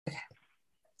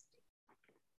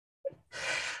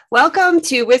Welcome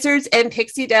to Wizards and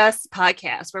Pixie Dust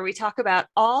podcast, where we talk about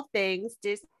all things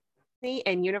Disney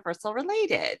and Universal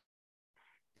related.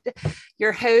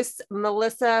 Your hosts,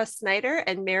 Melissa Snyder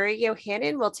and Mary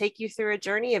Yohannan, will take you through a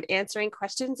journey of answering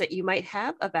questions that you might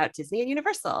have about Disney and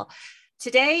Universal.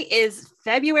 Today is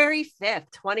February 5th,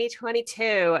 2022,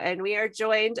 and we are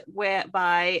joined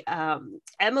by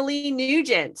Emily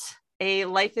Nugent, a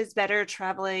Life is Better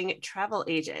traveling travel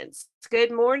agent.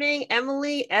 Good morning,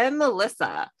 Emily and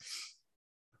Melissa.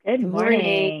 Good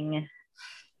morning.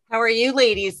 How are you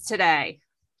ladies today?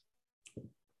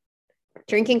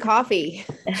 Drinking coffee.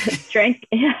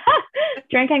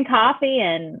 Drinking coffee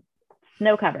and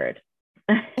snow covered.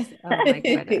 Oh my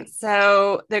goodness.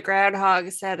 So the groundhog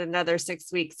said another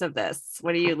 6 weeks of this.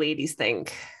 What do you ladies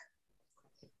think?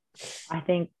 I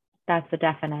think that's a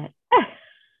definite.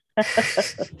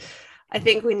 I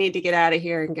think we need to get out of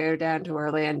here and go down to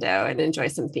Orlando and enjoy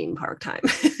some theme park time.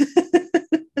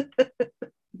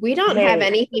 We don't have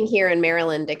anything here in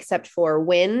Maryland except for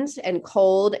wind and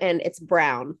cold, and it's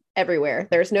brown everywhere.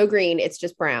 There's no green. It's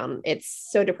just brown. It's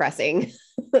so depressing.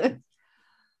 No.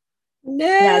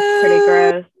 That's pretty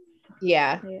gross.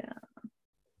 Yeah.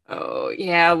 Oh,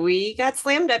 yeah. We got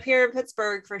slammed up here in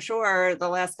Pittsburgh for sure the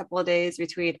last couple of days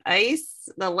between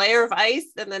the layer of ice,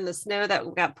 and then the snow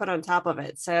that got put on top of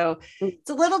it. So it's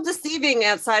a little deceiving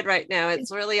outside right now.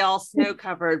 It's really all snow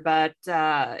covered, but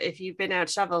if you've been out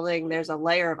shoveling, there's a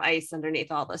layer of ice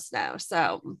underneath all the snow.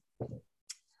 So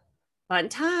fun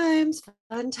times.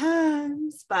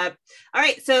 But all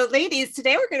right, so ladies,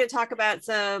 today we're going to talk about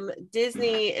some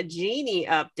Disney Genie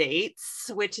updates,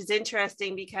 which is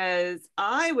interesting because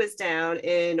I was down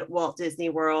in Walt Disney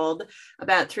World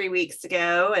about 3 weeks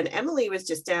ago, and Emily was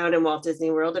just down in Walt Disney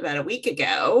World about a week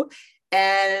ago,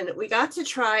 and we got to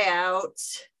try out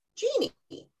Genie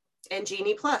and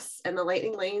Genie Plus and the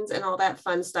Lightning Lanes and all that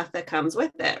fun stuff that comes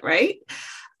with it, right?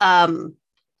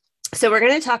 So we're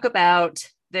going to talk about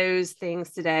those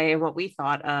things today and what we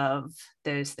thought of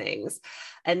those things.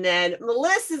 And then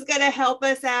Melissa is going to help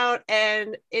us out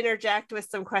and interject with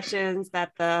some questions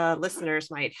that the listeners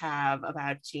might have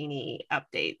about Genie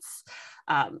updates.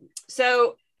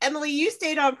 So Emily, you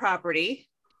stayed on property.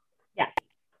 Yeah.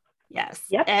 Yes.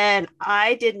 Yep. And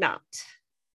I did not.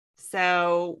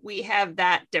 So we have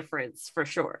that difference for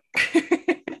sure.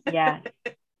 Yeah.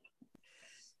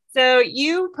 So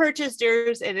you purchased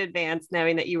yours in advance,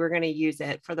 knowing that you were going to use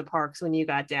it for the parks when you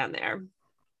got down there.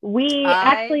 We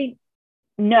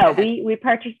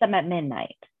purchased them at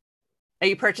midnight. Oh,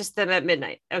 you purchased them at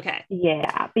midnight. Okay.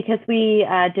 Yeah, because we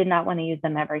did not want to use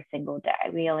them every single day.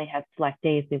 We only had select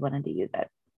days we wanted to use it.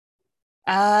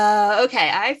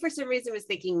 Okay. I, for some reason, was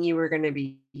thinking you were going to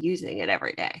be using it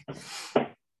every day.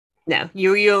 No,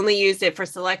 you only used it for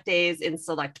select days in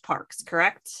select parks,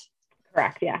 correct?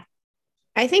 Correct. Yeah.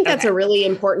 I think that's a really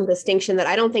important distinction that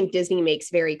I don't think Disney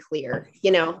makes very clear,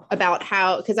 about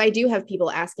how, because I do have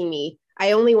people asking me,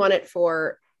 I only want it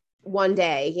for one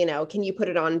day, can you put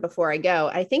it on before I go?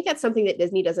 I think that's something that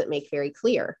Disney doesn't make very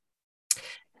clear.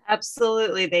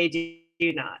 Absolutely. They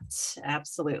do not.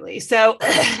 Absolutely. So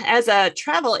as a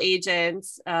travel agent,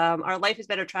 our Life is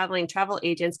Better traveling travel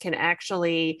agents can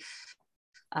actually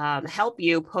help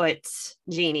you put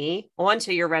Genie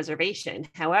onto your reservation.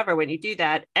 However, when you do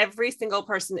that, every single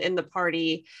person in the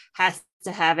party has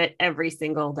to have it every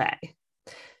single day.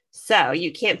 So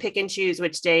you can't pick and choose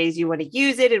which days you want to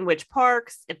use it in which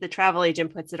parks if the travel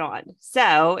agent puts it on.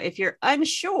 So if you're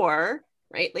unsure,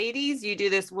 right, ladies, you do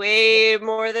this way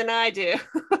more than I do.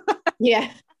 Yeah.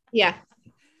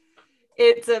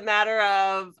 It's a matter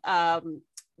of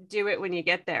do it when you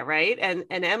get there, right? And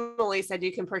Emily said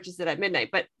you can purchase it at midnight,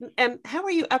 but how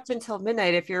are you up until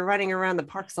midnight if you're running around the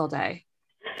parks all day?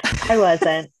 I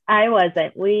wasn't.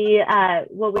 We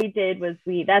what we did was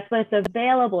that's what's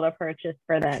available to purchase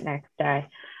for that next day.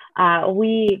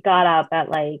 We got up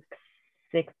at like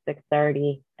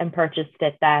 6:30 and purchased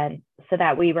it then, so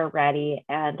that we were ready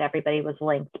and everybody was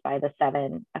linked by the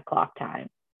 7 o'clock time.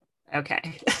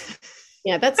 Okay.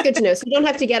 Yeah, that's good to know. So you don't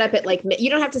have to get up at you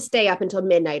don't have to stay up until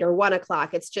midnight or 1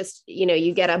 o'clock. It's just,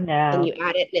 you get up and you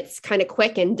add it and it's kind of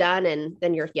quick and done. And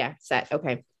then you're set.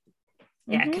 Okay.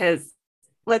 Yeah. Cause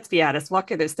let's be honest,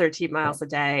 walking those 13 miles a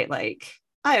day,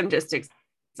 I am just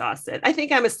exhausted. I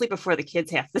think I'm asleep before the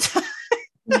kids half the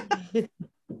time.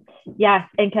 Yeah.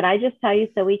 And can I just tell you,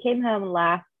 so we came home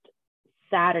last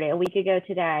Saturday, a week ago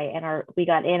today, and we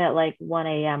got in at 1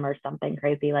 a.m. or something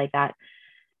crazy like that.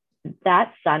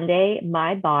 That Sunday,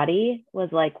 my body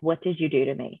was like, what did you do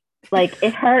to me?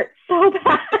 It hurt so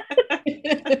bad.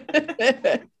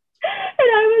 And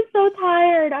I was so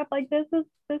tired. I'm like, this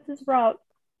is rough.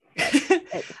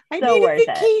 I so made worth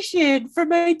a vacation for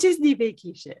my Disney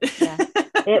vacation. Yeah.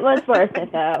 It was worth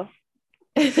it though.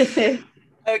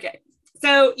 Okay.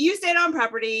 So you stayed on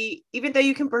property, even though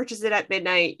you can purchase it at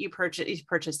midnight, you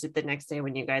purchased it the next day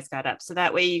when you guys got up. So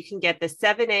that way you can get the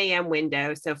 7 a.m.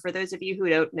 window. So for those of you who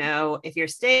don't know, if you're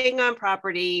staying on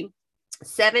property,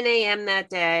 7 a.m. that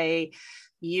day,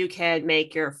 you can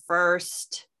make your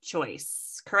first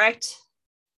choice, correct?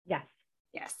 Yes.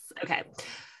 Yes. Okay.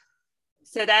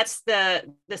 So that's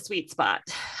the sweet spot.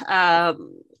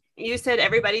 You said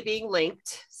everybody being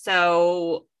linked.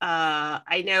 So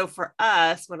I know for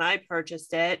us, when I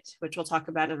purchased it, which we'll talk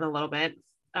about in a little bit,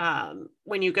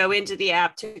 when you go into the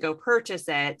app to go purchase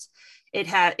it,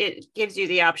 it gives you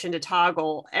the option to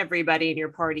toggle everybody in your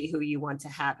party who you want to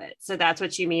have it. So that's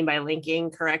what you mean by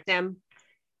linking, correct, Em?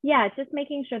 Yeah, just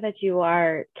making sure that you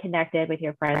are connected with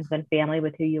your friends and family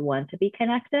with who you want to be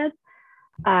connected.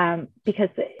 Because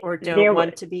or don't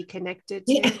want to be connected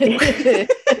to.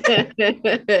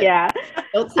 Yeah.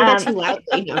 Don't say that too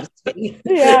loudly. No,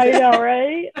 yeah, I know,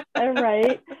 right?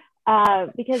 Right.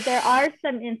 Because there are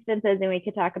some instances, and we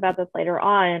could talk about this later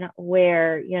on,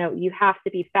 where you have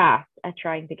to be fast at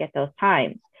trying to get those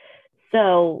times.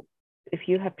 So if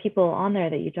you have people on there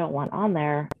that you don't want on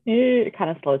there, it kind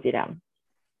of slows you down.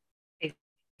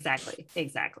 Exactly.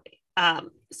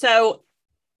 So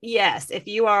yes, if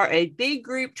you are a big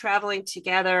group traveling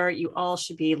together, you all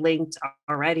should be linked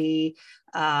already.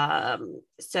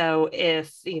 So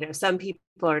if some people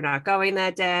are not going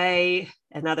that day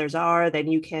and others are, then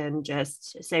you can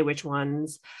just say which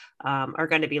ones are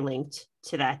going to be linked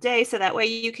to that day. So that way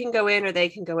you can go in, or they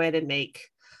can go in and make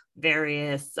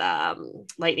various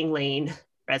Lightning Lane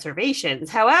reservations.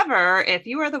 However, if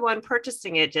you are the one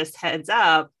purchasing it, just heads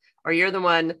up, or you're the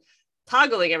one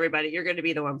toggling everybody, you're going to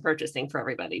be the one purchasing for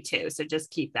everybody too. So just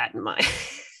keep that in mind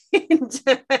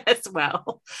as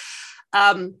well.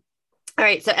 All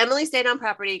right. So Emily stayed on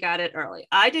property, got it early.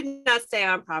 I did not stay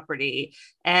on property,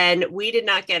 and we did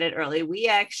not get it early. We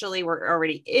actually were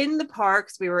already in the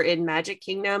parks. We were in Magic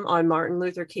Kingdom on Martin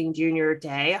Luther King Jr.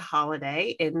 Day, a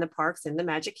holiday in the parks in the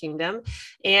Magic Kingdom.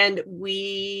 And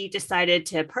we decided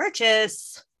to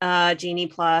purchase Genie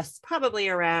Plus probably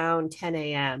around 10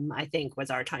 a.m. I think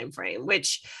was our time frame,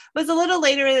 which was a little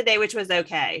later in the day, which was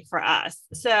okay for us.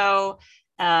 So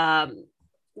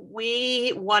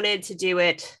we wanted to do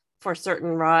it for certain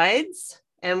rides,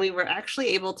 and we were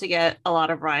actually able to get a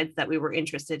lot of rides that we were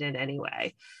interested in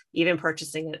anyway, even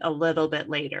purchasing it a little bit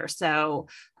later. So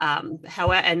and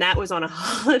that was on a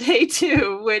holiday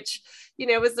too, which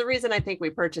was the reason I think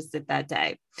we purchased it that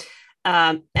day.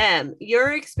 Em,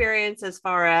 your experience as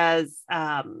far as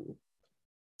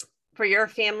for your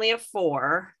family of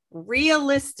 4,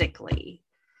 realistically,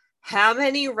 how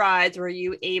many rides were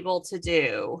you able to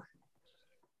do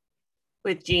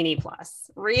with Genie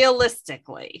Plus,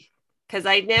 realistically? Because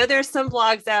I know there's some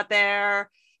blogs out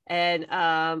there, and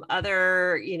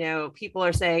other people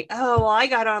are saying, oh, well, I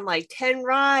got on like 10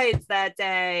 rides that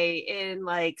day in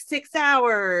like 6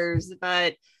 hours,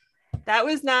 but that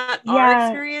was not our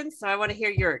experience. So I want to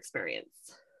hear your experience.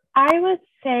 I would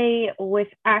say with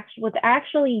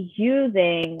actually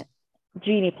using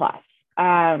Genie Plus,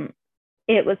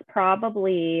 it was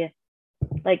probably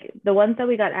like the ones that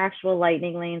we got actual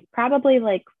Lightning Lanes, probably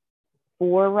like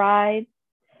 4 rides.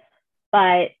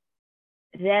 But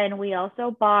then we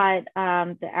also bought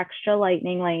the extra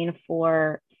Lightning Lane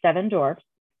for Seven Dwarfs.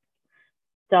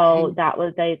 So that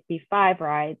was be 5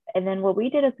 rides. And then what we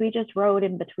did is we just rode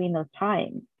in between those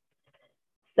times.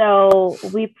 So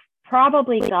we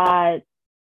probably got,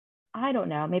 I don't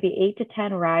know, maybe 8 to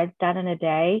 10 rides done in a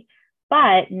day,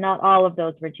 but not all of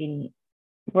those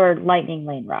were Lightning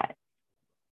Lane rides.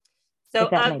 So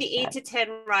of the 8 to 10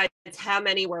 rides, how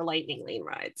many were Lightning Lane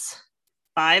rides?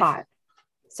 5?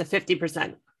 So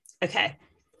 50%. Okay.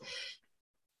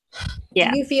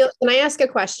 Yeah. Do you feel, can I ask a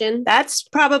question? That's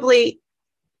probably,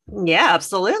 yeah,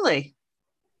 absolutely.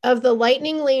 Of the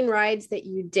Lightning Lane rides that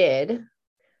you did,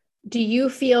 do you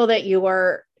feel that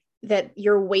that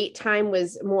your wait time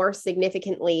was more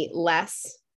significantly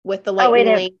less with the Lightning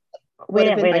Lane? We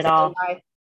didn't wait at all.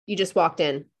 You just walked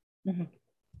in. Mm-hmm.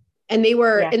 And they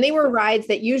were rides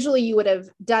that usually you would have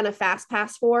done a fast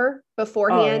pass for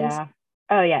beforehand.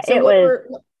 Oh yeah. So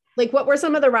what were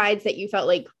some of the rides that you felt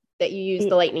like that you used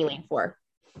the Lightning Lane for?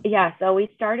 Yeah. So we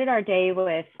started our day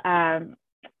with, so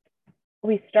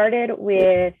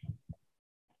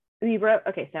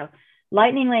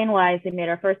Lightning Lane wise, we made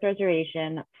our first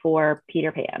reservation for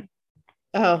Peter Pan.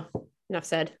 Oh, enough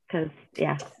said. Because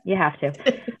you have to.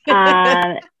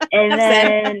 And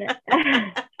then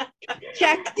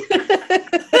check.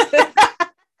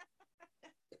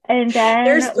 And then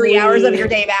there's 3 hours of your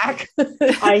day back.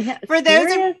 For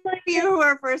those of you who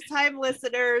are first-time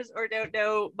listeners or don't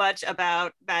know much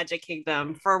about Magic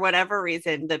Kingdom, for whatever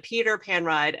reason, the Peter Pan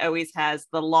ride always has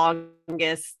the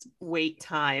longest wait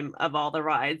time of all the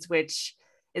rides, which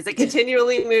is a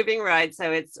continually moving ride.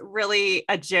 So it's really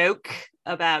a joke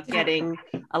about getting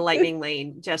a lightning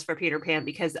lane just for Peter Pan,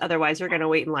 because otherwise you're going to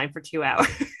wait in line for 2 hours.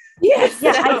 Yes.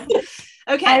 Yeah.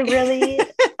 Okay.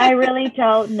 I really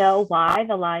don't know why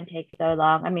the line takes so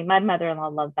long. I mean, my mother-in-law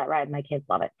loves that ride. My kids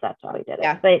love it. So that's why we did it.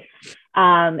 Yeah. But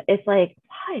it's like,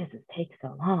 why does it take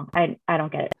so long? I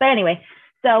don't get it. But anyway,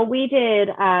 so we did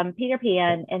Peter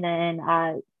Pan and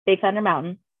then Big Thunder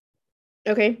Mountain.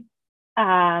 Okay.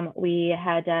 We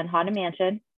had done Haunted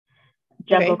Mansion,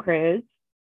 Jungle Cruise.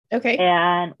 Okay.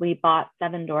 And we bought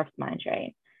Seven Dwarfs Mine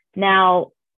Train.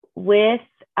 Now, with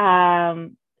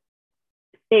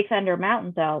Big Thunder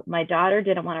Mountain, though, my daughter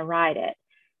didn't want to ride it.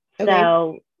 Okay.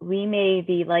 So we made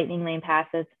the lightning lane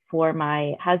passes for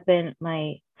my husband,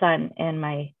 my son, and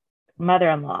my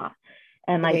mother-in-law.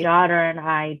 And my daughter and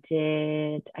I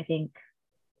did, I think,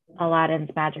 Aladdin's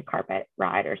Magic Carpet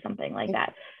ride or something like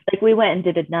that. Like we went and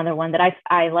did another one that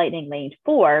I lightning laned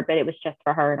for, but it was just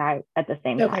for her and I at the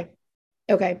same time.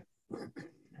 Okay.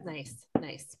 Nice.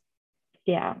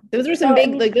 Yeah. Those are some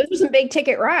those are some big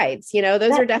ticket rides,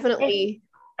 those are definitely.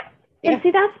 And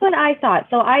see, that's what I thought.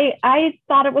 So I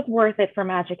thought it was worth it for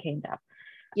Magic Kingdom.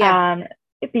 Yeah.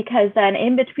 Because then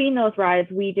in between those rides,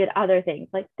 we did other things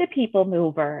like the People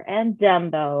Mover and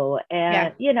Dumbo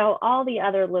and, all the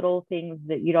other little things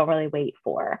that you don't really wait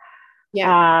for.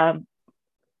 Yeah.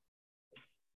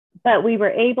 But we were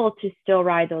able to still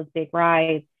ride those big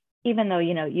rides, even though,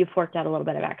 you forked out a little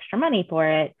bit of extra money for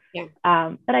it. Yeah.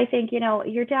 But I think,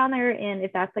 you're down there, and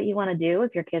if that's what you want to do,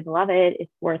 if your kids love it,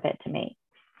 it's worth it to me.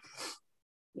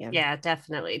 Yeah,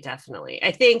 definitely.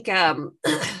 I think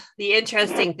the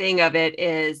interesting thing of it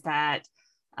is that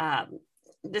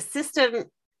the system,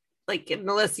 like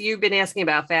Melissa, you've been asking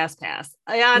about FastPass.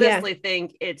 I honestly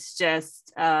think it's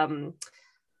just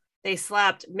they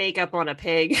slapped makeup on a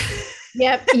pig.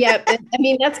 Yep. I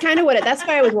mean, that's kind of that's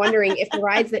why I was wondering if the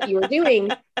rides that you were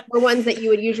doing were ones that you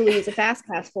would usually use a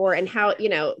FastPass for, and how,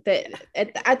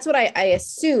 that's what I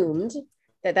assumed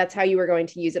that's how you were going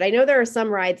to use it. I know there are some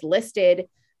rides listed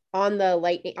on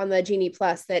the Genie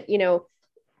Plus that,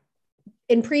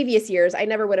 in previous years, I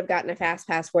never would have gotten a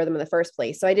FastPass for them in the first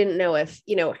place. So I didn't know if,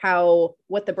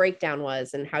 what the breakdown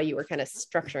was and how you were kind of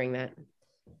structuring that.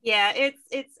 Yeah,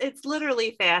 it's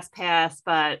literally FastPass,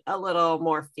 but a little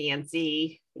more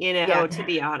fancy, to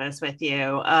be honest with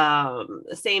you.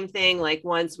 Same thing, like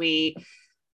once we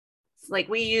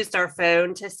used our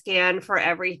phone to scan for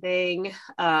everything.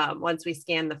 Once we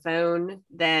scan the phone,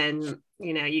 then,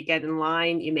 you get in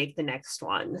line, you make the next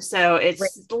one. So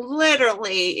it's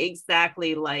literally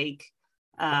exactly like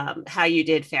how you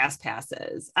did fast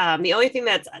passes. The only thing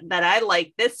that I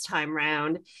like this time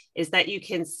round is that you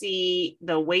can see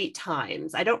the wait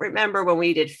times. I don't remember when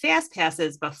we did fast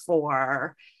passes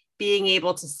before being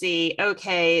able to see,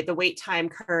 okay, the wait time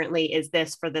currently is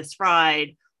this for this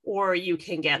ride, or you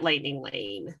can get lightning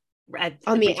lane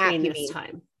on the app this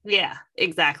time. Yeah,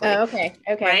 exactly. Oh, okay.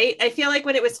 Right. I feel like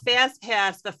when it was fast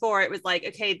pass before, it was like,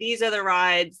 okay, these are the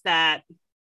rides that,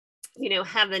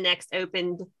 have the next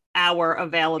open hour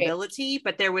availability,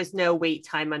 but there was no wait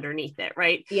time underneath it.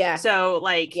 Right. Yeah. So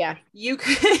you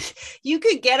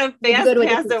could get a fast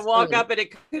pass and walk up, and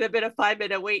it could have been a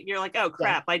 5-minute wait, and you're like, oh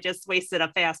crap, I just wasted a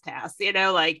fast pass,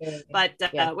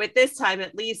 but with this time,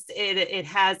 at least it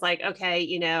has like, okay,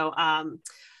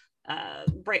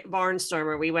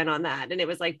 Barnstormer, we went on that, and it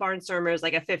was like Barnstormer is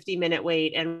like a 50-minute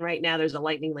wait, and right now there's a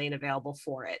lightning lane available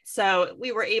for it. So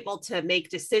we were able to make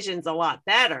decisions a lot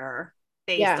better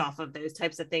based off of those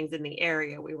types of things in the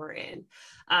area we were in.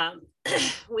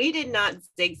 We did not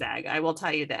zigzag, I will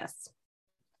tell you this.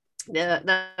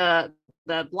 The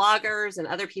bloggers and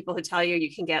other people who tell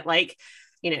you can get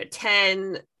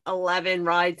 10 11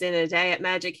 rides in a day at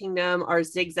Magic Kingdom are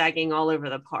zigzagging all over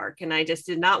the park. And I just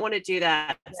did not want to do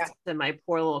that to my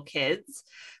poor little kids.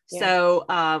 Yeah. So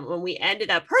when we ended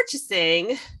up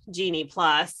purchasing Genie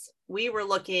Plus, we were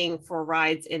looking for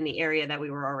rides in the area that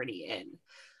we were already in.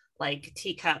 Like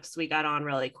Teacups, we got on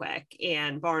really quick,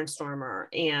 and Barnstormer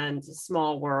and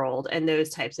Small World, and those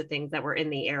types of things that were in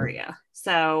the area.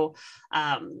 So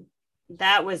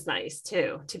that was nice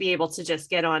too, to be able to just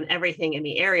get on everything in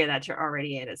the area that you're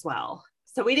already in as well.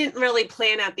 So we didn't really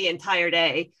plan out the entire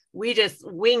day. We just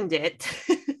winged it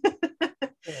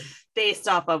based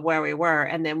off of where we were,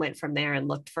 and then went from there and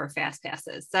looked for fast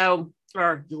passes.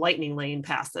 Or lightning lane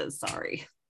passes. Sorry.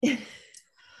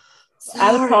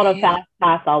 I was called a fast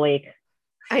pass all week.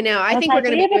 I know. I think we're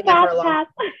going to be doing that for a long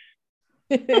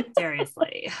time.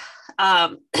 Seriously.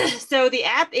 So the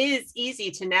app is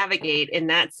easy to navigate in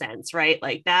that sense, right?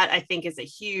 Like that, I think, is a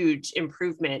huge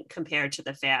improvement compared to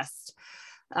the fast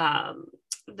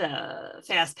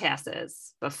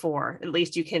passes before. At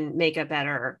least you can make a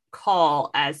better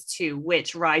call as to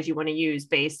which ride you want to use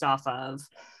based off of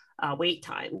wait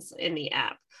times in the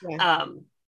app. Yeah.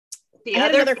 I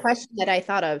had another question that I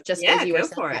thought of just as you were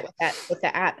saying that with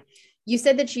the app. You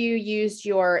said that you used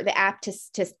the app to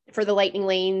for the lightning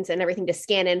lanes and everything to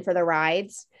scan in for the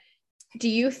rides. Do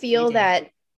you feel that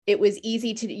it was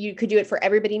easy you could do it for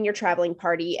everybody in your traveling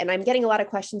party? And I'm getting a lot of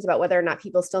questions about whether or not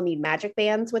people still need magic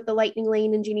bands with the lightning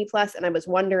lane and Genie Plus. And I was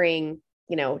wondering,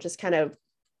 just kind of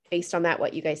based on that,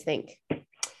 what you guys think.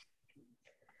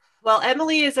 Well,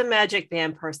 Emily is a magic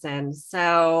band person,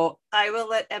 so I will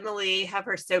let Emily have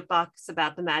her soapbox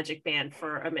about the magic band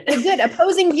for a minute. Well, good.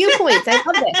 Opposing viewpoints. I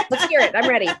love this. Let's hear it. I'm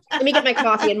ready. Let me get my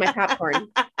coffee and my popcorn.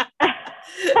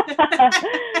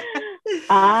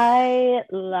 I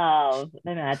love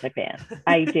the magic band.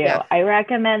 I do. Yeah. I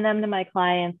recommend them to my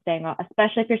clients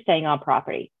especially if you're staying on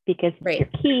property, because it's your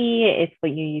key. It's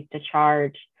what you use to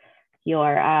charge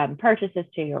your purchases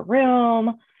to your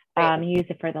room. Use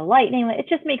it for the lightning. It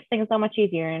just makes things so much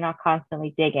easier. You're not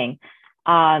constantly digging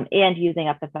and using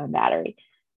up the phone battery.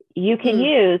 You can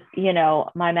use,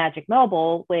 My Magic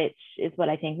Mobile, which is what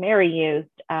I think Mary used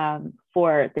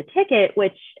for the ticket,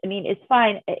 which, is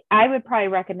fine. I would probably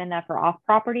recommend that for off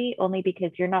property, only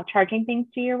because you're not charging things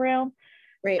to your room.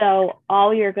 Right. So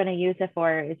all you're going to use it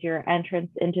for is your entrance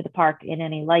into the park in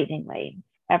any lightning lane.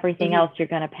 Everything else you're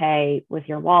going to pay with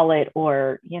your wallet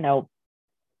or,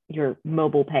 your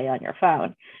mobile pay on your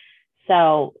phone.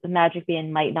 So the magic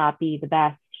band might not be the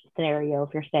best scenario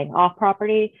if you're staying off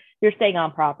property. If you're staying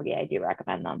on property, I do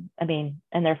recommend them. And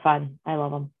they're fun. I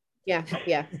love them. Yeah.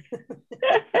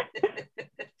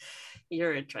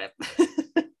 You're a trip.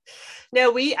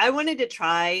 No, I wanted to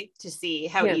try to see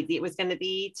how easy it was going to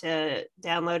be to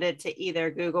download it to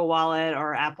either Google Wallet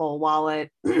or Apple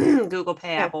Wallet, Google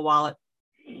Pay, Apple Wallet.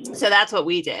 So that's what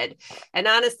we did. And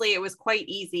honestly, it was quite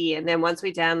easy. And then once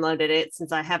we downloaded it,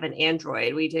 since I have an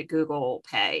Android, we did Google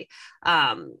Pay.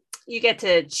 You get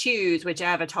to choose which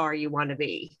avatar you want to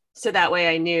be. So that way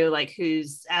I knew like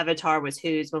whose avatar was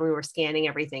whose when we were scanning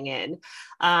everything in.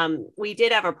 We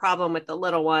did have a problem with the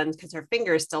little ones because her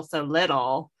finger is still so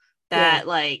little that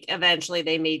like eventually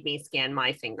they made me scan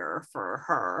my finger for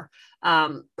her.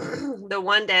 The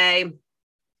one day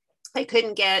I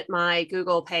couldn't get my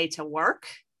Google Pay to work.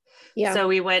 Yeah. So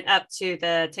we went up to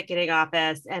the ticketing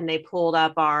office and they pulled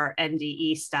up our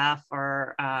NDE stuff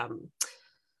or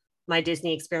my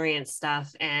Disney Experience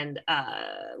stuff and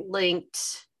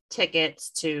linked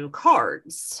tickets to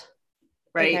cards.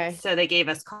 Right. Okay. So they gave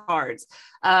us cards.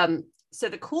 So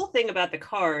the cool thing about the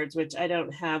cards, which I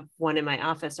don't have one in my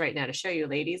office right now to show you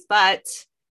ladies, but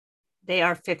they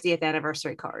are 50th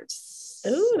anniversary cards.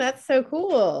 Ooh, that's so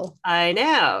cool. I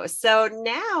know. So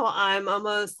now I'm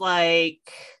almost like,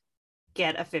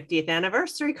 get a 50th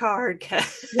anniversary card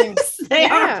because they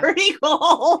are pretty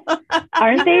cool.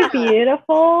 Aren't they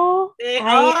beautiful? They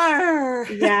are.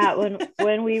 Yeah.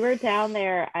 When we were down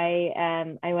there,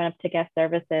 I went up to guest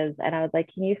services and I was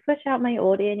like, can you switch out my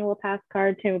old annual pass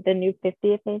card to the new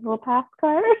 50th annual pass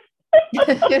card?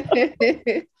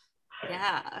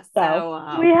 Yeah.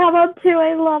 So we have them too.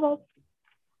 I love them.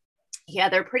 Yeah,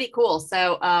 they're pretty cool.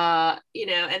 So,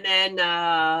 and then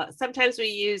sometimes we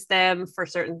use them for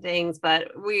certain things,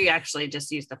 but we actually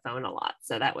just use the phone a lot.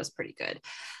 So that was pretty good.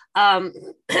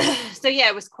 So yeah,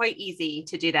 it was quite easy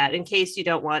to do that in case you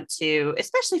don't want to,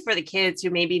 especially for the kids who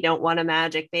maybe don't want a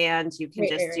magic band, you can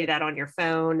do that on your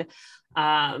phone.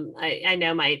 I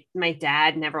know my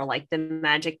dad never liked the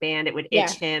magic band. It would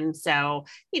itch him. So,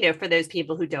 for those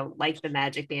people who don't like the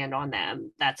magic band on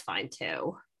them, that's fine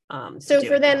too.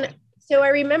 So I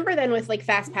remember then with like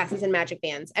fast passes and magic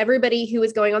bands, everybody who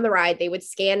was going on the ride, they would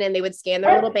scan their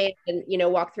little band and,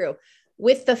 walk through.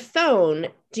 With the phone,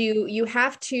 do you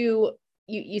have to,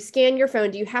 you scan your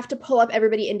phone, do you have to pull up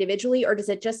everybody individually or does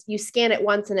it just, you scan it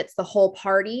once and it's the whole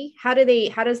party? How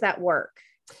does that work?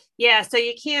 Yeah, so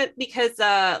you can't because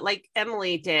like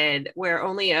Emily did, where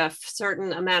only a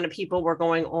certain amount of people were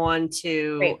going on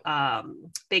to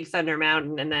Big Thunder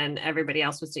Mountain and then everybody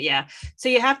else was so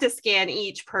you have to scan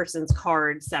each person's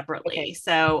card separately. Okay.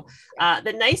 So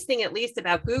the nice thing, at least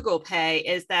about Google Pay,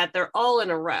 is that they're all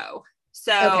in a row.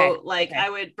 So I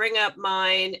would bring up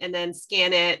mine and then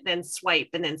scan it, then swipe,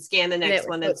 and then scan the next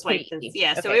one, then swipe.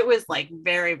 So it was like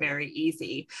very, very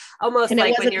easy. Almost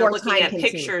like when you're looking at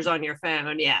pictures on your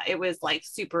phone. Yeah, it was like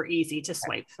super easy to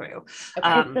swipe through.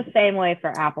 It's the same way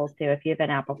for Apple too, if you have an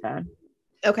Apple phone.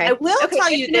 Okay. I will tell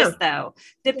you this though,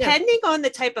 depending on the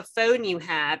type of phone you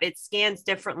have, it scans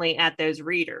differently at those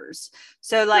readers.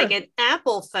 So like an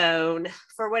Apple phone,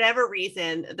 for whatever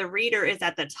reason, the reader is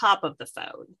at the top of the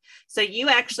phone. So you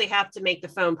actually have to make the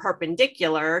phone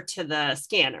perpendicular to the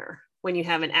scanner when you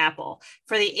have an Apple.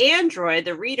 For the Android,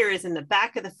 the reader is in the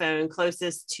back of the phone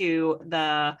closest to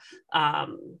the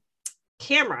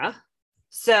camera.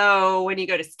 So when you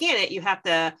go to scan it, you have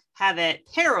to have it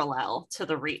parallel to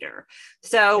the reader.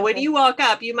 So when you walk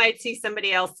up, you might see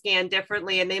somebody else scan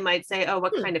differently and they might say, oh,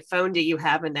 what kind of phone do you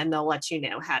have? And then they'll let you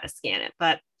know how to scan it.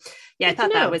 But yeah, I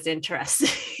thought that was interesting.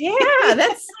 Yeah,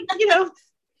 that's,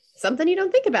 something you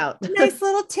don't think about. Nice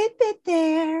little tidbit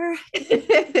there.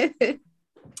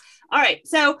 All right.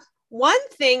 So one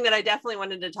thing that I definitely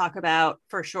wanted to talk about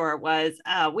for sure was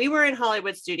we were in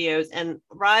Hollywood Studios and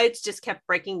rides just kept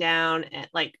breaking down. And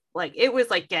like it was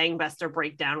like gangbuster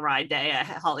breakdown ride day at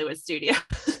Hollywood Studios.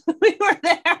 We were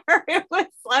there.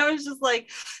 I was just like,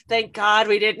 thank God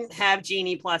we didn't have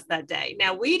Genie Plus that day.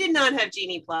 Now we did not have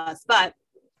Genie Plus, but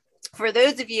for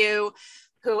those of you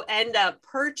who end up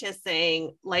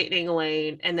purchasing Lightning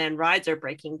Lane and then rides are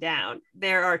breaking down,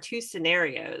 there are two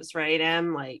scenarios, right?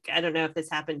 I don't know if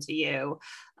this happened to you.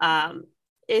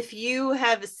 If you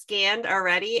have scanned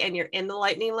already and you're in the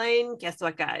Lightning Lane, guess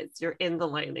what, guys? You're in the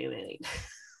Lightning Lane.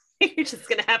 You're just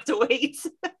going to have to wait.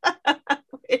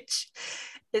 Which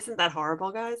isn't that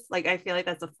horrible, guys? Like, I feel like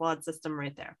that's a flawed system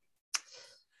right there.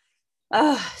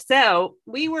 So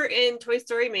we were in Toy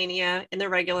Story Mania in the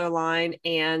regular line,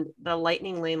 and the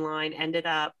Lightning Lane line ended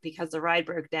up, because the ride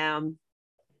broke down,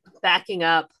 backing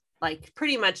up like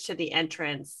pretty much to the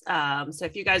entrance. So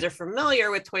if you guys are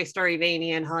familiar with Toy Story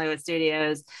Mania in Hollywood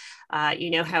Studios, you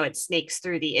know how it snakes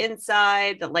through the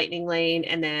inside, the Lightning Lane,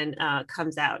 and then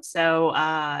comes out. So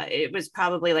it was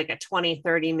probably like a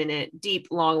 20-30 minute deep,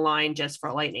 long line just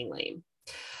for Lightning Lane.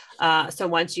 So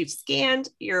once you've scanned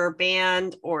your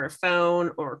band or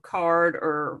phone or card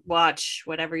or watch,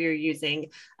 whatever you're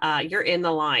using, you're in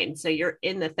the line. So you're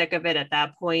in the thick of it at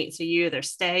that point. So you either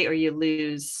stay or you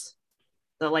lose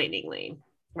the Lightning Lane,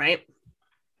 right?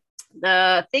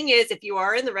 The thing is, if you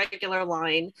are in the regular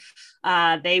line,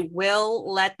 they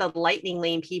will let the Lightning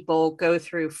Lane people go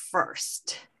through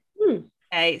first.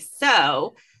 Okay,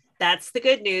 so that's the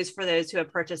good news for those who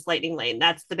have purchased Lightning Lane.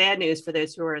 That's the bad news for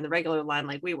those who are in the regular line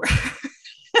like we were.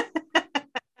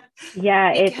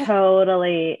 Yeah, it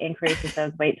totally increases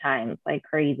those wait times like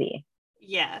crazy.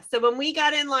 Yeah. So when we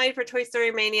got in line for Toy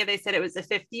Story Mania, they said it was a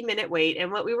 50-minute wait.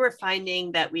 And what we were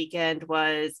finding that weekend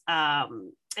was,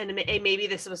 and maybe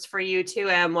this was for you too,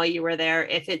 Em, while you were there,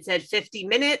 if it said 50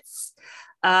 minutes,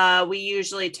 we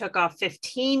usually took off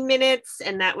 15 minutes,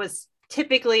 and that was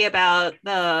typically about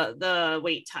the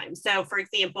wait time. So for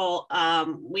example,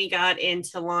 we got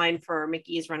into line for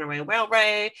Mickey's Runaway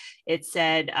Railway. It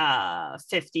said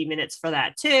 50 minutes for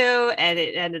that too. And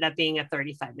it ended up being a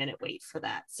 35-minute wait for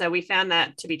that. So we found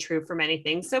that to be true for many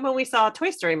things. So when we saw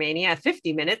Toy Story Mania at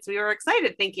 50 minutes, we were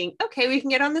excited thinking, okay, we can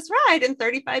get on this ride in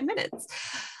 35 minutes.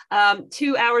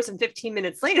 2 hours and 15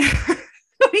 minutes later,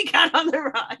 we got on the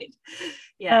ride.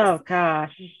 Yes. Oh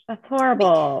gosh, that's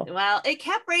horrible. Well, it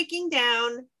kept breaking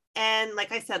down. And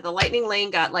like I said, the Lightning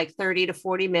Lane got like 30 to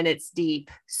 40 minutes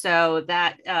deep. So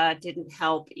that didn't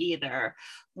help either.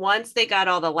 Once they got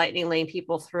all the Lightning Lane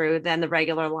people through, then the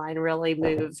regular line really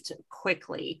moved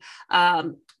quickly.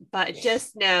 But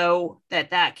just know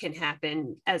that can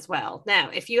happen as well. Now,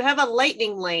 if you have a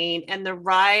Lightning Lane and the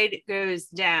ride goes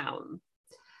down,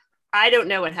 I don't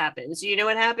know what happens. Do you know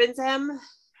what happens, Em?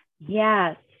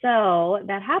 Yeah, so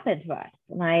that happened to us.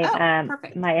 My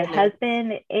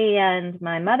husband and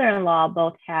my mother-in-law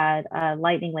both had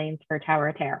Lightning Lanes for Tower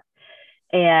of Terror,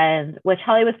 and which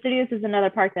Hollywood Studios is another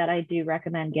park that I do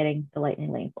recommend getting the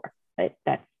Lightning Lane for. But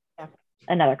that's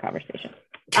another conversation.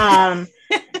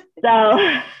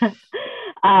 So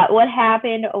what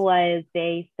happened was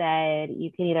they said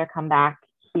you can either come back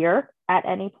here at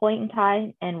any point in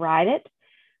time and ride it,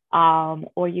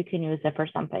 or you can use it for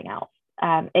something else,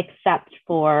 except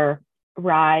for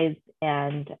Rise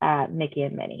and Mickey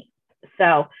and Minnie.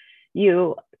 So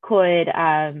you could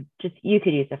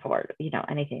use it for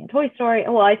anything in Toy Story.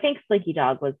 Well, I think Slinky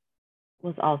Dog was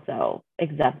also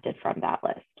exempted from that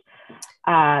list,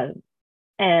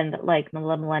 and like the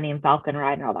Millennium Falcon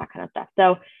ride and all that kind of stuff.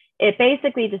 So it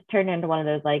basically just turned into one of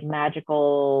those like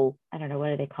magical, I don't know, what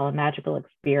do they call it, magical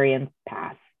experience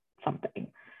pass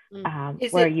something.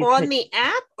 Is where it you on the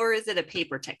app or is it a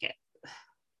paper ticket?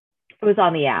 It was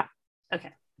on the app.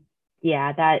 Okay.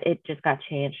 Yeah, that it just got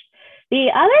changed.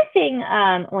 The other thing,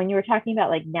 when you were talking about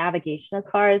like navigation as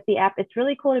far as the app, it's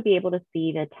really cool to be able to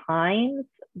see the times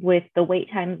with the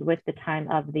wait times with the time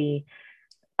of the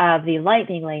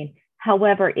Lightning Lane.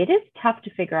 However, it is tough to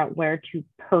figure out where to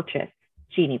purchase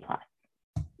Genie Plus.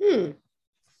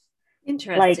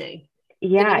 Interesting. Like,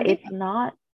 yeah, it's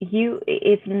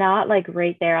not like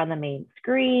right there on the main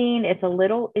screen. It's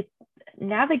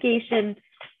navigation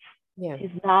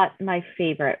is not my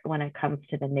favorite when it comes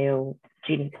to the new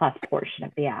Genie Plus portion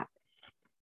of the app.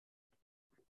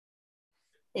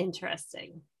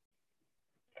 Interesting.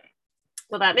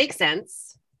 Well, that makes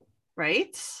sense,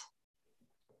 right?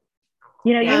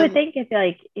 You would think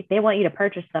if they want you to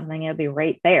purchase something, it'll be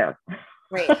right there.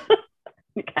 Right.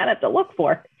 You kind of have to look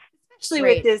for it. Especially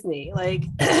with Disney. Like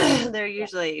they're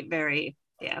usually very,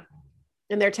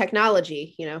 And their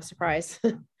technology, surprise.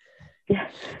 Yeah.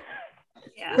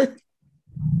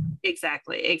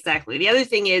 Exactly. The other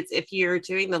thing is if you're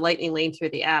doing the Lightning Lane through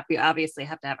the app, you obviously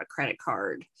have to have a credit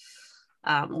card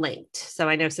linked. So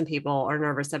I know some people are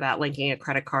nervous about linking a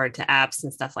credit card to apps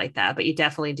and stuff like that, but you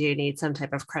definitely do need some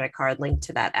type of credit card linked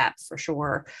to that app for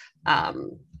sure.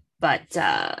 And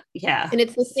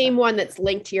it's the same one that's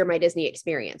linked to your My Disney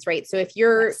experience, right? So if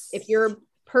you're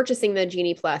purchasing the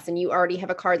Genie Plus and you already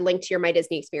have a card linked to your My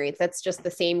Disney experience, that's just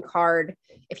the same card.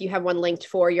 If you have one linked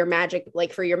for your Magic,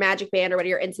 like for your Magic Band or what are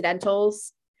your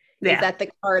incidentals, is that the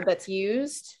card that's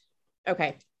used?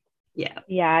 Okay. Yeah,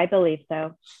 I believe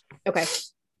so. Okay.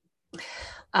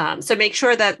 So make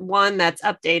sure that one that's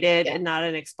updated and not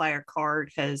an expired card,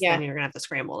 because then you're gonna have to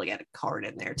scramble to get a card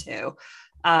in there too.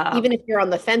 Even if you're on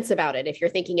the fence about it, if you're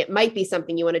thinking it might be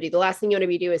something you want to do, the last thing you want to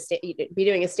be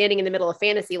doing is standing in the middle of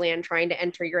Fantasyland trying to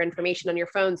enter your information on your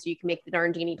phone so you can make the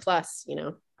darn Genie Plus,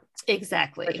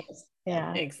 Exactly.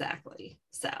 Yeah. Exactly.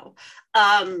 So,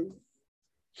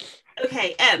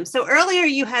 okay, so earlier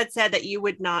you had said that you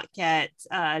would not get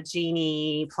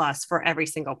Genie Plus for every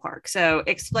single park. So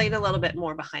explain a little bit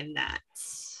more behind that.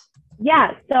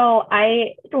 Yeah, so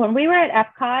when we were at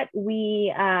Epcot,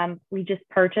 we just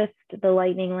purchased the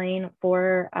Lightning Lane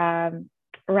for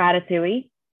Ratatouille.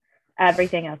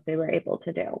 Everything else we were able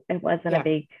to do. It wasn't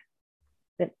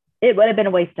it would have been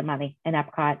a waste of money in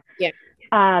Epcot. Yeah.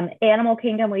 Animal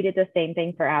Kingdom, we did the same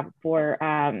thing for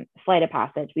Flight of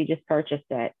Passage. We just purchased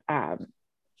it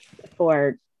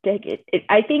for ticket.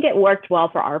 I think it worked well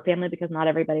for our family because not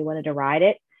everybody wanted to ride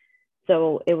it.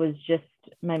 So it was just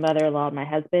my mother-in-law and my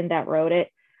husband that rode it.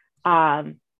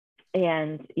 And,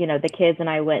 the kids and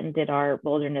I went and did our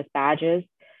wilderness badges.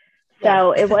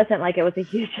 So it wasn't like it was a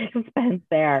huge expense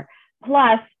there.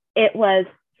 Plus, it was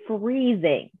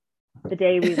freezing the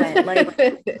day we went.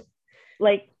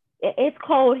 Like it's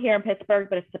cold here in Pittsburgh,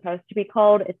 but it's supposed to be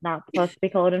cold. It's not supposed to be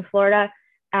cold in Florida.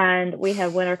 And we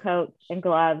had winter coats and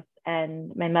gloves,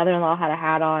 and my mother-in-law had a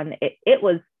hat on. It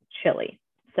was chilly.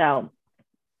 So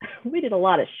we did a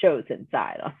lot of shows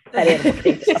inside at Animal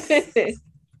Kingdom.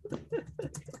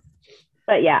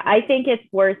 But yeah, I think it's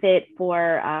worth it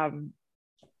for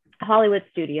Hollywood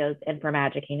Studios and for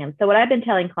Magic Kingdom. So what I've been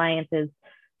telling clients is,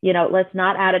 let's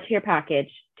not add it to your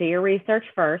package. Do your research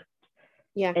first.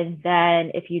 Yeah. And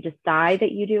then if you decide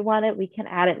that you do want it, we can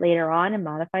add it later on and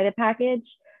modify the package.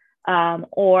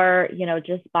 Or,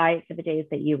 just buy it for the days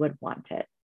that you would want it.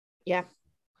 Yeah.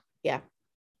 Yeah.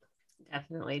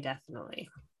 Definitely.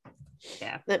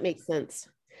 Yeah. That makes sense.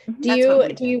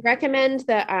 Mm-hmm. Do you recommend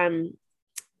the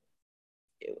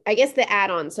I guess the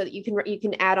add-on so that you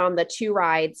can add on the 2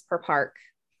 rides per park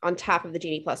on top of the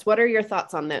Genie Plus? What are your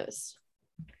thoughts on those?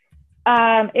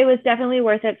 It was definitely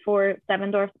worth it for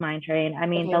Seven Dwarfs Mine Train. I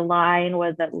mean, the line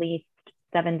was at least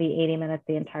 70, 80 minutes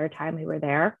the entire time we were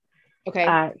there. Okay.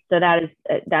 So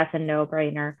that's a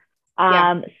no-brainer.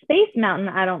 Space Mountain,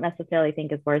 I don't necessarily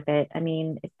think is worth it. I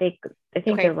mean, I think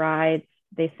the rides,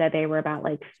 they said they were about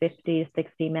like 50,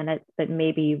 60 minutes, but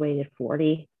maybe you waited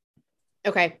 40.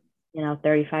 Okay.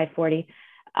 35, 40.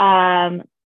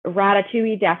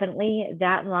 Ratatouille, definitely.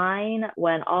 That line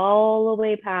went all the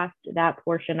way past that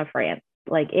portion of France.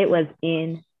 Like, it was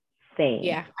insane.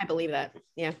 Yeah, I believe that.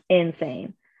 Yeah.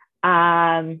 Insane.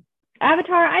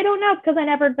 Avatar, I don't know because I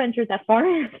never adventured that far.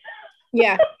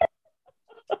 Yeah.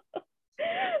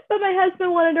 But my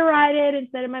husband wanted to ride it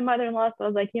instead of my mother-in-law. So I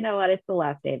was like, you know what? It's the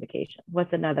last day of vacation.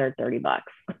 What's another $30?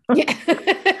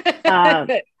 Yeah.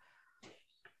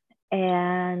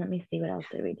 And let me see, what else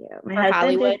did we do? My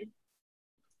Hollywood.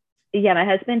 My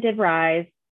husband did Rise,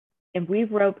 and we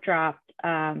rope dropped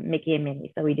Mickey and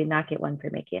Minnie. So we did not get one for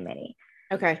Mickey and Minnie.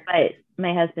 Okay. But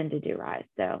my husband did do Rise.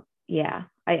 So yeah,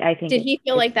 I think. Did he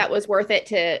feel like that was worth it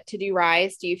to do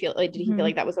Rise? Do you feel like, did he feel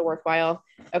like that was a worthwhile?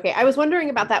 Okay. I was wondering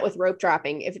about that with rope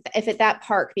dropping, if at that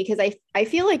park, because I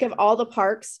feel like of all the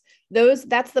parks,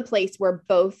 that's the place where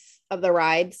both of the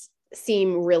rides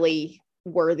seem really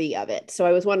worthy of it. So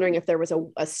I was wondering if there was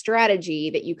a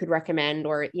strategy that you could recommend,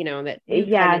 or, that.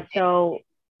 Yeah. So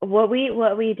what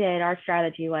we did, our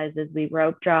strategy is we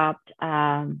rope dropped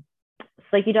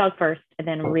Slinky Dog first and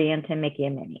then ran to Mickey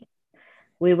and Minnie.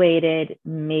 We waited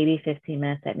maybe 15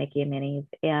 minutes at Mickey and Minnie's,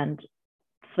 and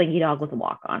Slinky Dog was a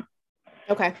walk-on.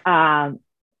 Okay.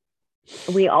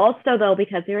 We also, though,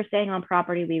 because we were staying on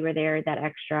property, we were there that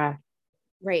extra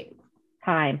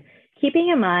time. Keeping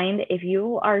in mind, if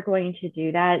you are going to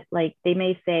do that, like they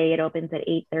may say it opens at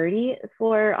 8:30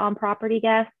 for on-property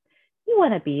guests, you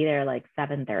want to be there like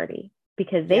 7:30,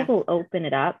 because they will open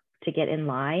it up to get in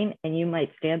line, and you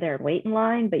might stand there and wait in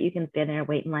line, but you can stand there and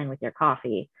wait in line with your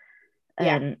coffee.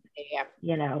 And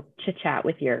chit chat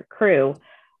with your crew.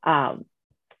 And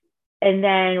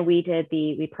then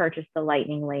we purchased the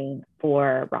lightning lane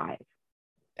for Rise.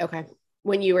 Okay.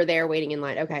 When you were there waiting in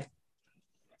line. Okay.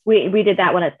 We did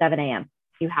that one at 7 a.m.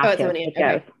 You have to. 7 a.m.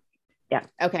 Okay. Yeah.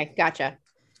 Okay. Gotcha.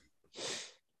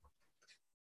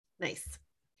 Nice.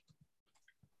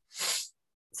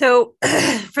 So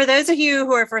for those of you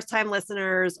who are first-time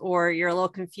listeners, or you're a little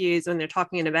confused when they're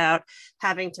talking about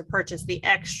having to purchase the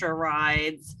extra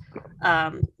rides,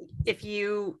 if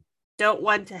you don't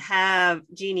want to have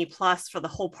Genie Plus for the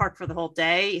whole park for the whole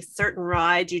day, certain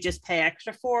rides you just pay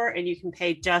extra for, and you can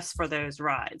pay just for those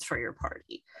rides for your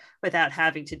party without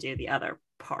having to do the other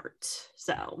part.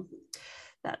 So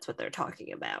that's what they're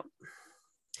talking about.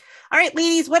 All right,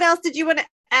 ladies, what else did you want to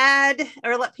add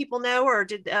or let people know, or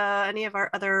did any of our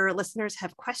other listeners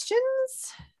have questions?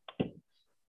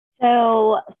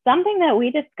 So something that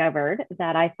we discovered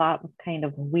that I thought was kind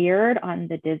of weird on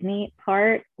the Disney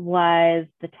part was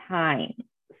the time.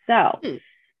 So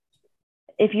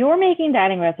if you're making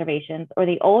dining reservations or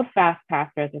the old Fast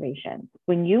Pass reservations,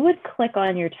 when you would click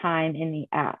on your time in the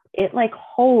app, it like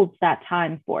holds that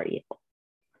time for you.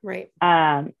 Right.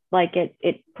 Like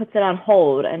it puts it on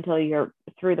hold until you're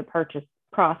through the purchase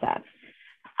process.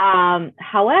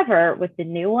 However, with the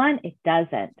new one, it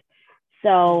doesn't.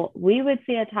 So we would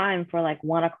see a time for like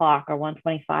 1 o'clock or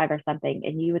 1:25 or something,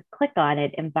 and you would click on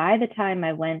it. And by the time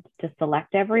I went to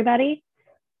select everybody,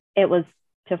 it was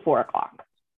to 4 o'clock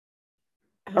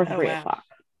or 3 o'clock.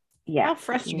 Yeah. How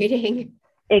frustrating.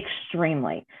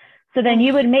 Extremely. So then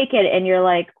you would make it and you're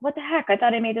like, what the heck? I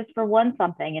thought I made this for 1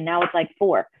 something, and now it's like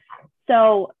 4.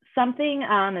 So something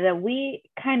that we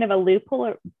kind of a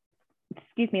loophole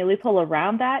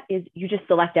around that is you just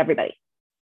select everybody.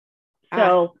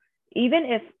 So even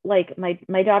if like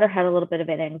my daughter had a little bit of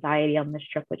an anxiety on this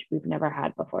trip, which we've never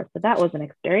had before, so that was an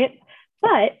experience,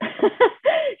 but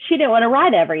she didn't want to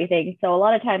ride everything. So a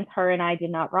lot of times her and I did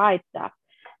not ride stuff.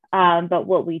 But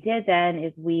what we did then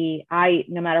is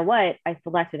no matter what, I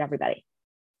selected everybody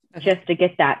just to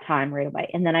get that time right away.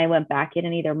 And then I went back in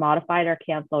and either modified or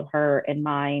canceled her and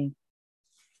mine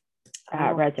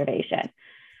reservation.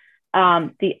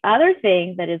 The other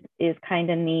thing that is kind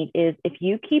of neat is if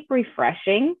you keep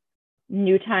refreshing,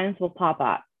 new times will pop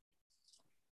up.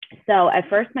 So at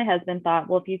first my husband thought,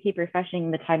 well, if you keep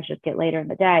refreshing, the times just get later in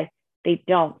the day. They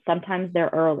don't. Sometimes they're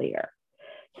earlier.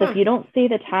 So if you don't see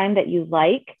the time that you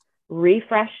like,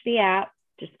 refresh the app,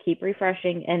 just keep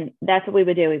refreshing. And that's what we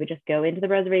would do. We would just go into the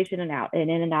reservation and out and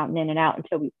in and out and in and out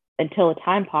until a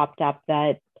time popped up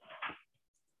that,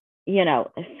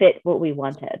 fit what we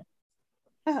wanted.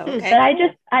 Oh, okay. But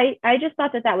I just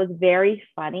thought that was very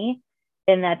funny,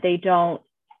 in that they don't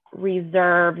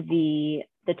reserve the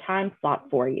time slot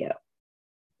for you.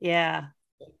 Yeah.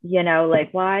 Like,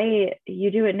 why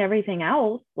you do it in everything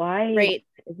else? Why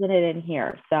isn't it in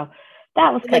here? So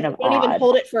that was kind of they don't odd. even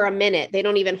hold it for a minute. They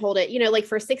don't even hold it, like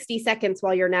for 60 seconds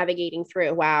while you're navigating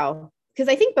through. Wow. Because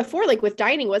I think before, like with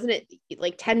dining, wasn't it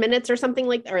like 10 minutes or something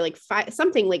like, or like 5,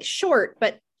 something like short,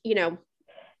 but yeah,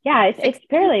 it's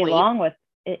fairly long with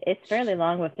it's fairly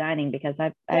long with dining, because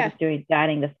I was doing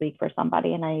dining this week for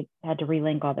somebody and I had to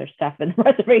relink all their stuff and the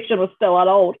reservation was still on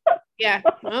hold. Yeah.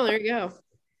 Well, there you go.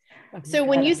 So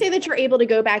when you say that you're able to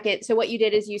go back in, so what you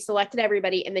did is you selected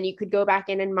everybody and then you could go back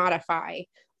in and modify.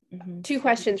 2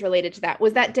 questions related to that.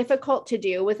 Was that difficult to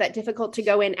do? Was that difficult to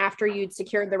go in after you'd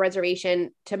secured the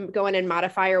reservation to go in and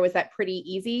modify, or was that pretty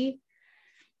easy?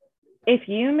 If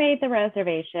you made the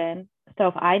reservation, so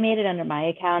if I made it under my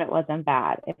account, it wasn't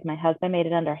bad. If my husband made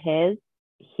it under his,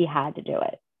 he had to do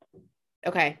it.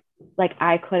 Okay. Like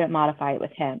I couldn't modify it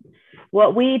with him.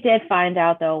 What we did find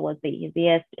out though was the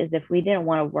easiest is if we didn't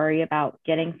want to worry about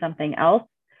getting something else,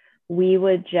 we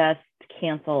would just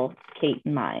cancel Kate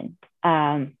and mine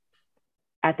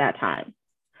at that time.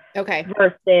 Okay.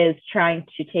 Versus trying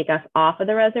to take us off of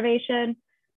the reservation.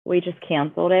 We just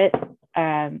canceled it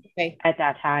at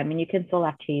that time. And you can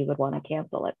select who you would want to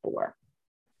cancel it for.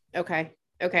 Okay.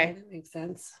 Okay. That makes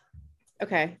sense.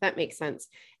 Okay. That makes sense.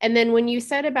 And then when you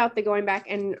said about the going back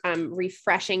and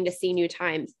refreshing to see new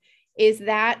times, is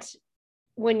that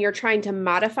when you're trying to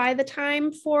modify the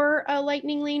time for a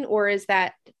lightning lane, or is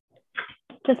that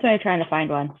just when you're trying to find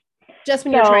one? Just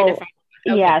when you're trying to find one.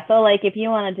 Okay. Yeah. So like if you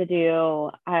wanted to do,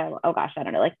 I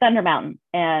don't know, like Thunder Mountain,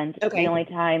 and the only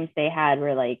times they had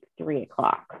were like 3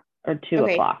 o'clock or 2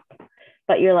 o'clock,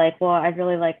 but you're like, well, I'd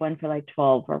really like one for like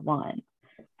 12 or 1.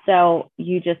 So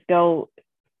you just go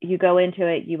into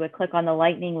it, you would click on the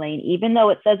lightning lane, even though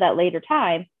it says that later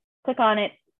time, click on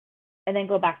it and then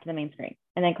go back to the main screen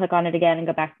and then click on it again and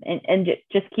go back and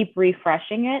just keep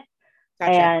refreshing it.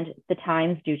 Gotcha. And the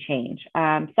times do change.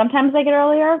 Sometimes they get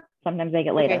earlier, sometimes they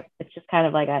get later. Okay. It's just kind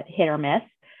of like a hit or miss,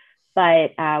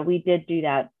 but we did do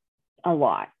that a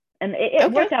lot, and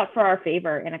it worked out for our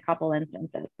favor in a couple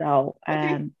instances. So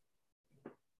that's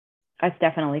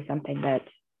definitely something that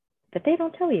they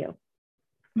don't tell you.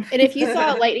 And if you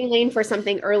saw a lightning lane for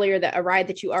something earlier, that a ride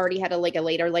that you already had a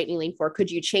later lightning lane for,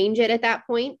 could you change it at that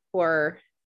point, or?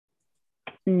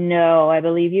 No, I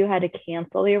believe you had to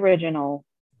cancel the original.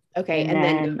 Okay. And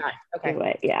then do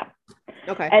it. Yeah.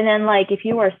 Okay. And then like if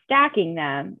you were stacking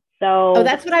them. So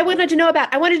that's what I wanted to know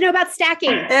about. I wanted to know about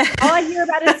stacking. All I hear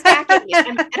about is stacking,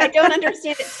 and I don't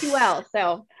understand it too well.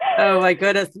 So. Oh my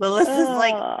goodness. Melissa's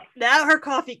like, now her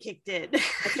coffee kicked in.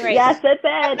 That's right. Yes, it's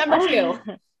it. Number 2.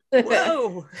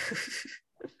 Whoa.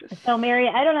 So Mary,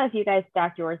 I don't know if you guys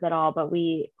stacked yours at all, but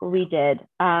we did.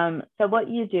 So what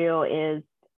you do is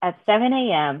at 7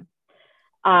 a.m.,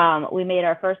 we made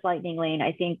our first lightning lane.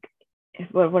 I think,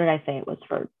 what did I say? It was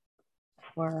for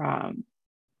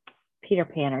Peter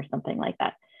Pan or something like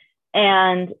that.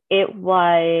 And it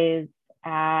was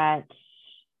at,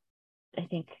 I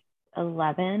think,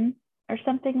 11 or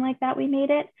something like that. We made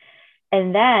it.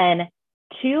 And then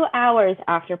 2 hours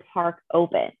after park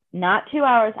open, not 2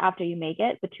 hours after you make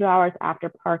it, but 2 hours after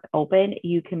park open,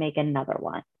 you can make another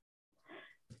one.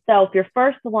 So if your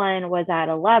first one was at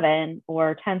 11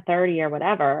 or 10:30 or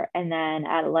whatever, and then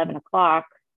at 11 o'clock,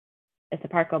 if the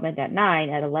park opened at 9,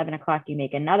 at 11 o'clock, you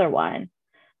make another one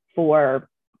for,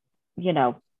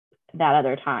 that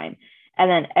other time. And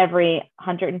then every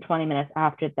 120 minutes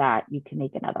after that, you can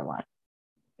make another one.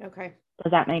 Okay.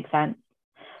 Does that make sense?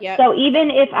 Yeah. So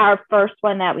even if our first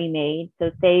one that we made,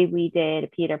 so say we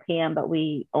did Peter Pan, but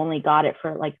we only got it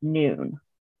for like noon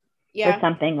or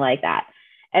something like that.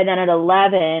 And then at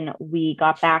 11, we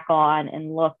got back on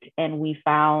and looked and we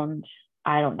found,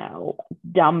 I don't know,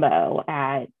 Dumbo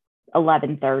at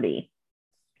 11:30.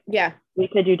 Yeah. We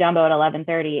could do Dumbo at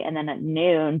 11:30 and then at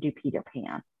noon do Peter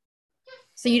Pan.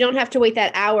 So you don't have to wait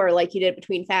that hour like you did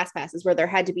between fast passes, where there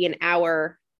had to be an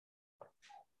hour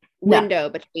window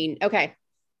between. Okay.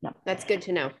 No. That's good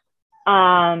to know.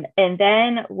 And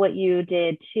then what you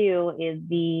did too is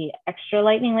the extra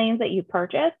lightning lanes that you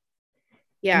purchased.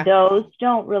 Yeah. Those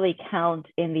don't really count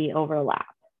in the overlap.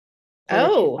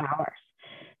 Oh. 2 hours.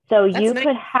 So you nice.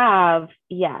 could have,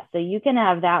 so you can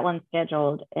have that one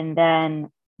scheduled and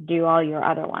then do all your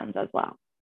other ones as well.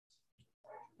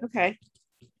 Okay.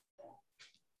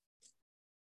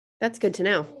 That's good to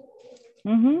know.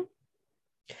 Mm-hmm.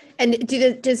 And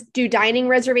do dining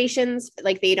reservations,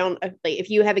 like they don't, like if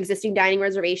you have existing dining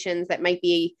reservations that might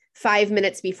be 5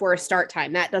 minutes before start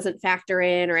time, that doesn't factor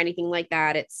in or anything like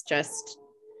that. It's just.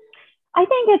 I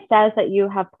think it says that you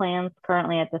have plans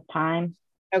currently at this time.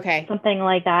 Okay. Something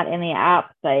like that in the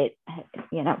app, but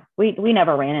we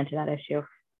never ran into that issue.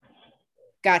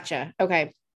 Gotcha.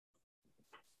 Okay.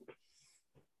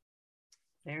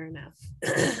 Fair enough.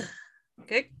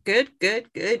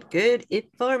 Good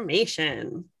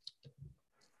information.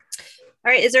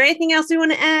 All right. Is there anything else we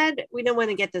want to add? We don't want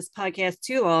to get this podcast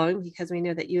too long because we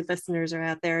know that you listeners are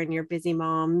out there and you're busy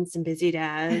moms and busy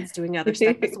dads doing other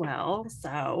stuff as well.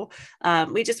 So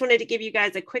we just wanted to give you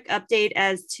guys a quick update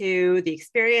as to the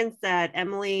experience that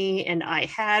Emily and I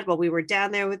had while we were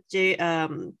down there with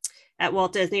at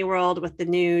Walt Disney World with the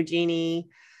new Genie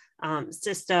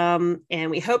system.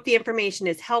 And we hope the information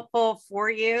is helpful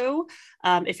for you.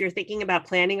 If you're thinking about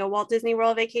planning a Walt Disney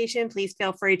World vacation, please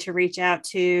feel free to reach out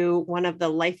to one of the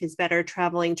Life is Better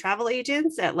Traveling travel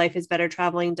agents at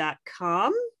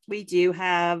lifeisbettertraveling.com. We do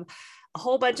have a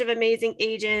whole bunch of amazing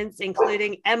agents,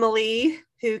 including Emily,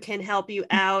 who can help you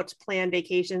out plan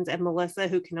vacations, and Melissa,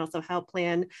 who can also help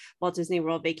plan Walt Disney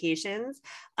World vacations.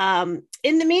 In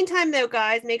the meantime, though,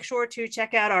 guys, make sure to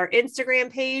check out our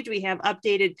Instagram page. We have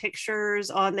updated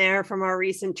pictures on there from our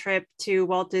recent trip to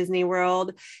Walt Disney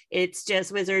World. It's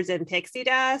just Wizards and Pixie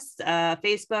Dust,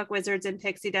 Facebook Wizards and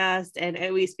Pixie Dust, and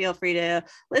always feel free to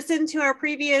listen to our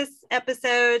previous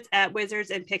episodes at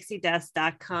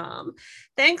wizardsandpixiedust.com.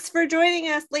 Thanks for joining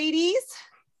us, ladies.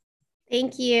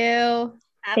 Thank you.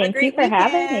 Thank you for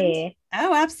having me.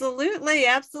 Oh, absolutely.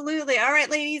 Absolutely. All right,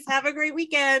 ladies, have a great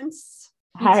weekend.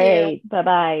 All right.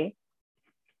 Bye-bye.